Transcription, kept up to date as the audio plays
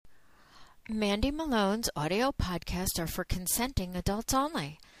Mandy Malone's audio podcasts are for consenting adults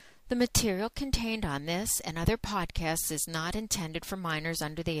only. The material contained on this and other podcasts is not intended for minors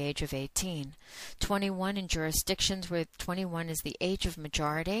under the age of 18. 21 in jurisdictions where 21 is the age of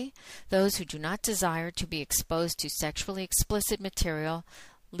majority. Those who do not desire to be exposed to sexually explicit material,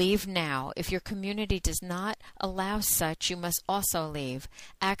 leave now. If your community does not allow such, you must also leave.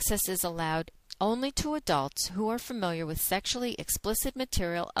 Access is allowed only to adults who are familiar with sexually explicit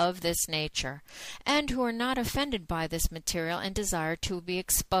material of this nature and who are not offended by this material and desire to be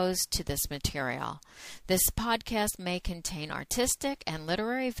exposed to this material. This podcast may contain artistic and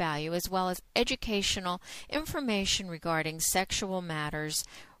literary value as well as educational information regarding sexual matters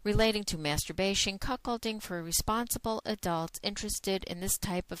relating to masturbation, cuckolding for responsible adults interested in this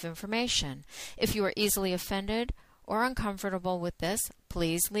type of information. If you are easily offended or uncomfortable with this,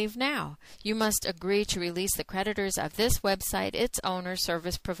 please leave now. You must agree to release the creditors of this website, its owners,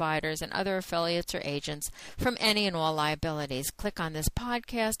 service providers, and other affiliates or agents from any and all liabilities. Click on this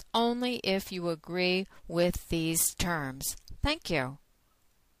podcast only if you agree with these terms. Thank you.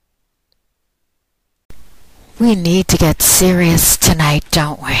 We need to get serious tonight,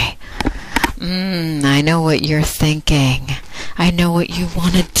 don't we? I know what you're thinking. I know what you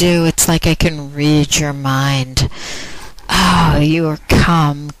want to do. It's like I can read your mind. Oh, you are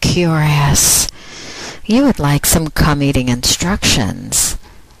curious. You would like some cum-eating instructions.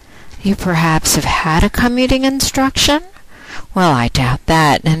 You perhaps have had a cum-eating instruction? Well, I doubt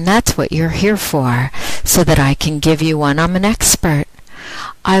that, and that's what you're here for, so that I can give you one. I'm an expert.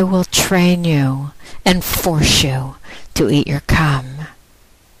 I will train you and force you to eat your cum.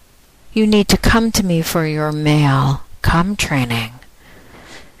 You need to come to me for your male cum training.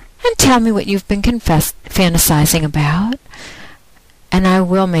 And tell me what you've been fantasizing about, and I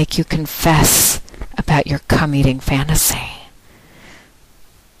will make you confess about your cum-eating fantasy.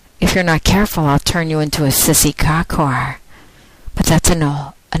 If you're not careful, I'll turn you into a sissy cock-whore. But that's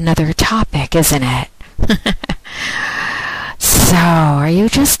another topic, isn't it? So, are you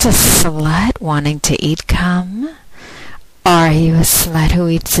just a slut wanting to eat cum? Are you a slut who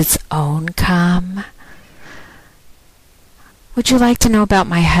eats its own cum? Would you like to know about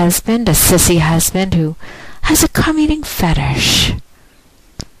my husband, a sissy husband who has a cum-eating fetish?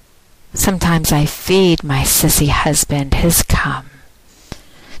 Sometimes I feed my sissy husband his cum.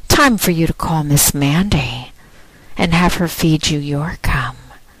 Time for you to call Miss Mandy and have her feed you your cum.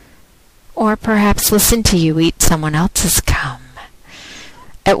 Or perhaps listen to you eat someone else's cum.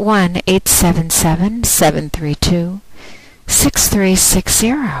 At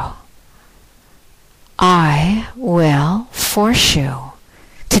 1-877-732-6360. I will force you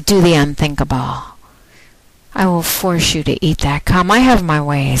to do the unthinkable. I will force you to eat that cum. I have my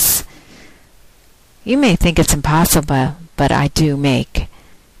ways. You may think it's impossible, but I do make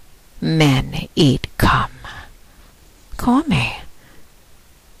men eat cum. Call me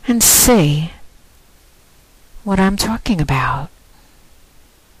and see what I'm talking about.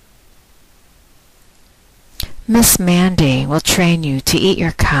 Miss Mandy will train you to eat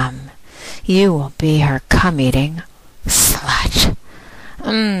your cum. You will be her cum-eating slut.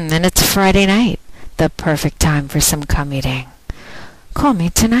 And it's Friday night, the perfect time for some cum-eating. Call me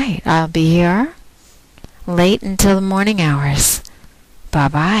tonight. I'll be here late until the morning hours.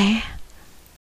 Bye-bye.